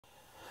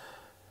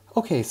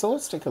Okay, so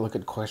let's take a look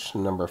at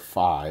question number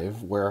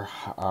 5, where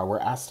we're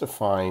asked to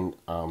find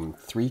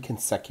three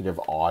consecutive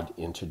odd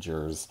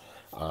integers,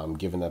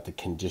 given that the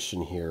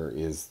condition here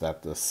is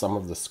that the sum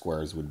of the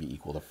squares would be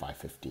equal to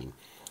 515.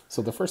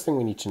 So the first thing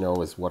we need to know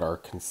is what are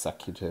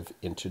consecutive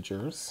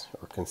integers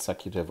or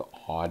consecutive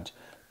odd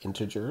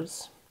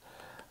integers.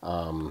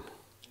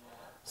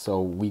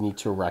 So we need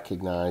to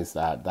recognize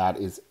that that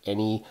is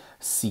any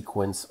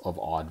sequence of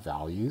odd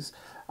values.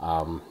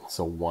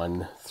 So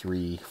 1,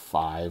 3,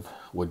 5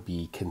 would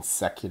be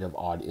consecutive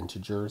odd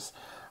integers.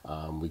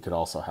 We could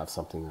also have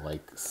something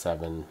like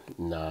 7,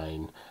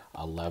 9,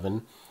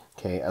 11.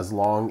 Okay, as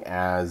long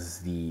as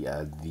the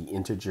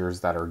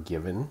integers that are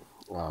given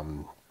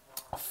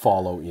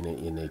follow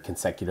in a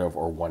consecutive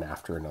or one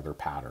after another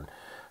pattern.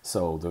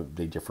 So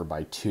they differ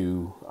by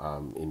 2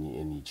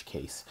 in each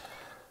case.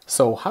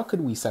 So how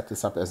could we set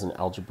this up as an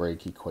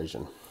algebraic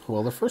equation?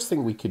 Well, the first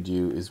thing we could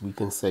do is we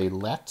can say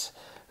let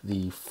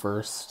the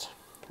first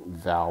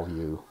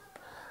value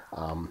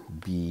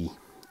be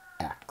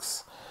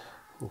x.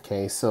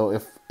 Okay, so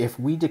if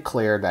we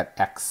declare that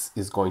x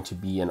is going to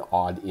be an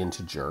odd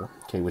integer,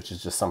 okay, which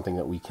is just something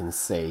that we can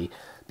say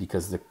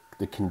because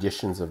the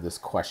conditions of this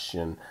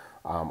question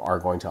are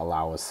going to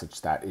allow us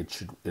such that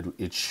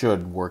it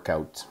should work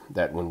out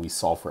that when we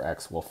solve for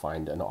x, we'll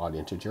find an odd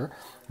integer.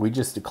 We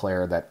just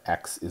declare that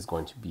x is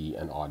going to be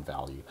an odd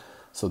value.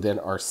 So then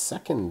our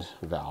second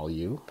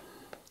value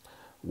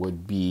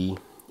would be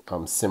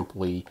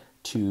simply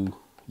 2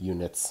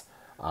 units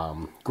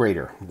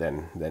greater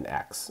than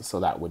x.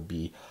 So that would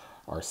be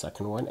our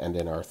second one. And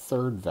then our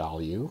third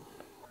value,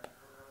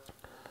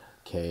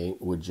 okay,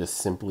 would just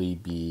simply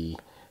be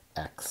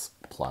x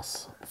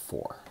plus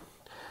 4.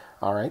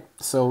 All right,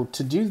 so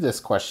to do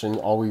this question,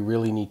 all we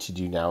really need to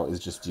do now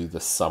is just do the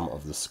sum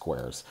of the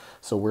squares.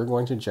 So we're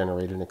going to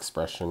generate an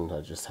expression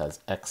that just has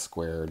x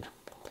squared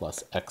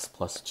plus x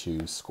plus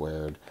 2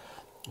 squared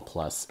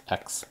plus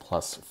x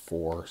plus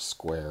 4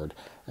 squared,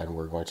 and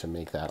we're going to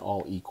make that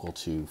all equal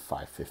to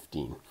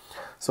 515.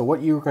 So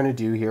what you're going to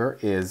do here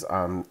is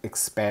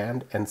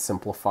expand and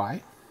simplify.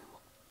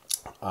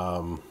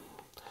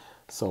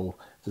 So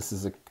this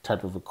is a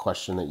type of a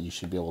question that you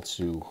should be able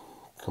to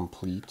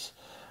complete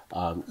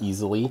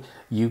easily.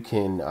 You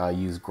can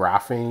use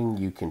graphing,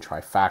 you can try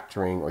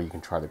factoring, or you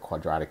can try the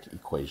quadratic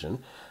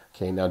equation.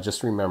 Okay, now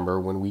just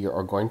remember, when we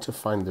are going to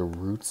find the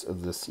roots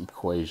of this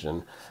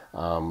equation,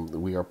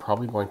 we are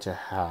probably going to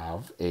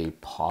have a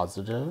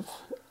positive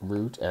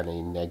root and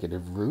a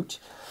negative root.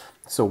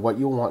 So what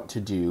you'll want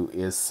to do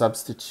is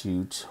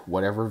substitute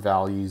whatever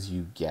values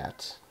you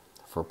get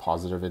for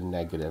positive and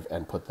negative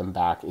and put them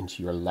back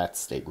into your let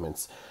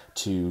statements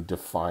to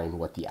define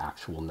what the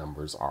actual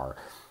numbers are.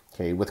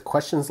 Okay, with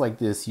questions like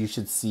this, you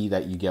should see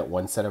that you get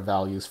one set of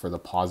values for the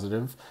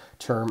positive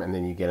term and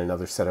then you get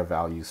another set of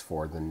values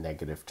for the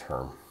negative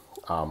term.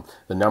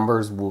 The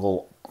numbers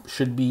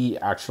should be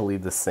actually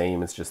the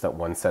same. It's just that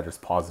one set is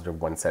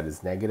positive, one set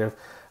is negative.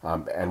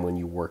 And when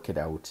you work it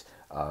out,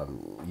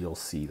 you'll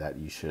see that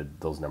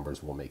those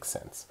numbers will make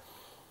sense.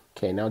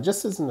 Okay, now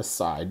just as an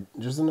aside,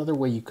 there's another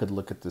way you could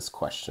look at this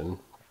question.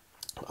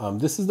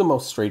 This is the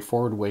most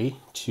straightforward way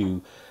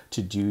to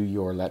do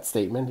your let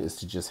statement, is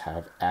to just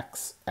have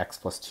x, x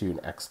plus 2, and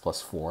x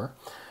plus 4.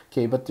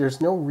 Okay, but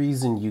there's no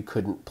reason you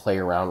couldn't play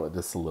around with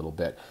this a little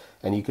bit.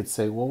 And you could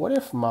say, well, what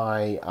if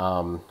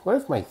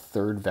my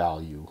third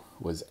value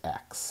was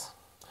x?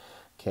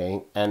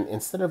 Okay, and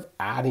instead of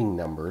adding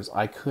numbers,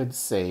 I could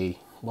say,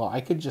 well, I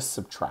could just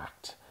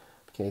subtract.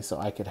 Okay, so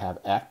I could have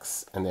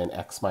x, and then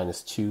x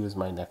minus 2 is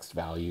my next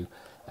value,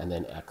 and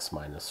then x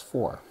minus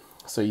 4.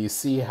 So you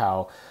see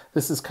how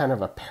this is kind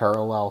of a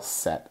parallel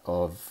set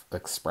of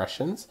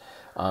expressions.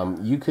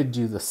 You could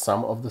do the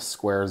sum of the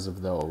squares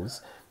of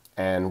those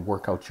and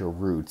work out your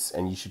roots,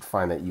 and you should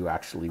find that you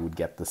actually would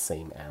get the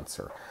same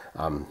answer.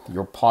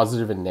 Your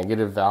positive and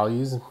negative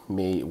values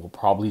will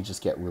probably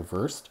just get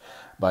reversed,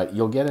 but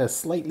you'll get a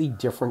slightly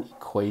different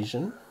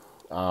equation.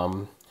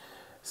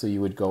 So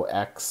you would go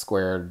x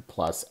squared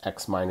plus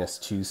x minus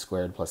 2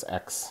 squared plus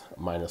x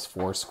minus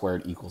 4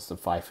 squared equals to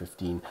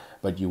 515,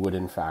 but you would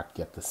in fact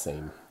get the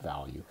same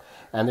value.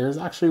 And there's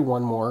actually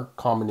one more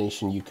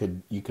combination you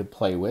could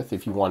play with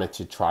if you wanted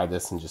to try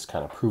this and just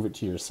kind of prove it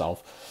to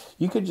yourself.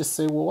 You could just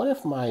say, well, what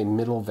if my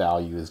middle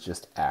value is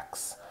just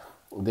x?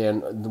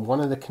 Then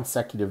one of the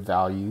consecutive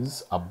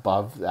values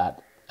above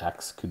that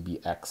x could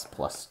be x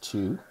plus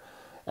 2,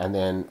 and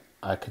then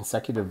a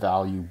consecutive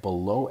value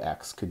below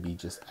x could be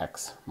just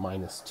x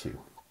minus 2.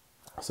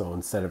 So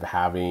instead of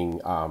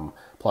having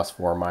plus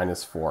 4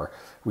 minus 4,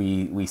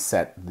 we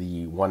set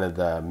one of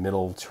the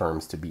middle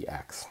terms to be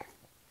x.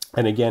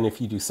 And again, if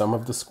you do sum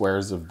of the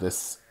squares of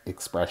this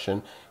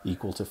expression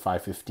equal to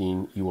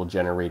 515, you will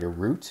generate a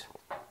root.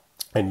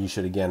 And you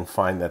should again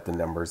find that the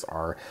numbers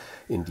are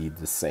indeed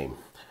the same.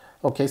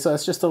 Okay, so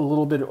that's just a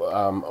little bit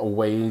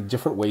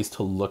different ways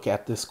to look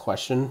at this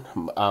question.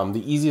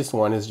 The easiest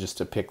one is just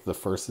to pick the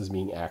first as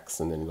being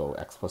x and then go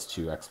x plus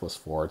 2, x plus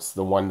 4. It's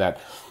the one that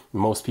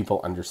most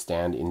people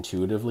understand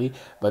intuitively,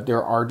 but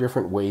there are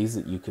different ways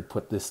that you could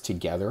put this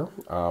together,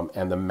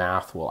 and the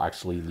math will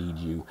actually lead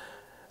you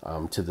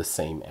to the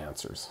same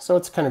answers. So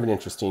it's kind of an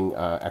interesting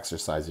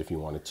exercise if you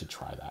wanted to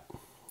try that.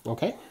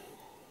 Okay,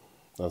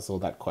 so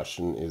that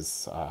question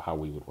is how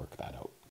we would work that out.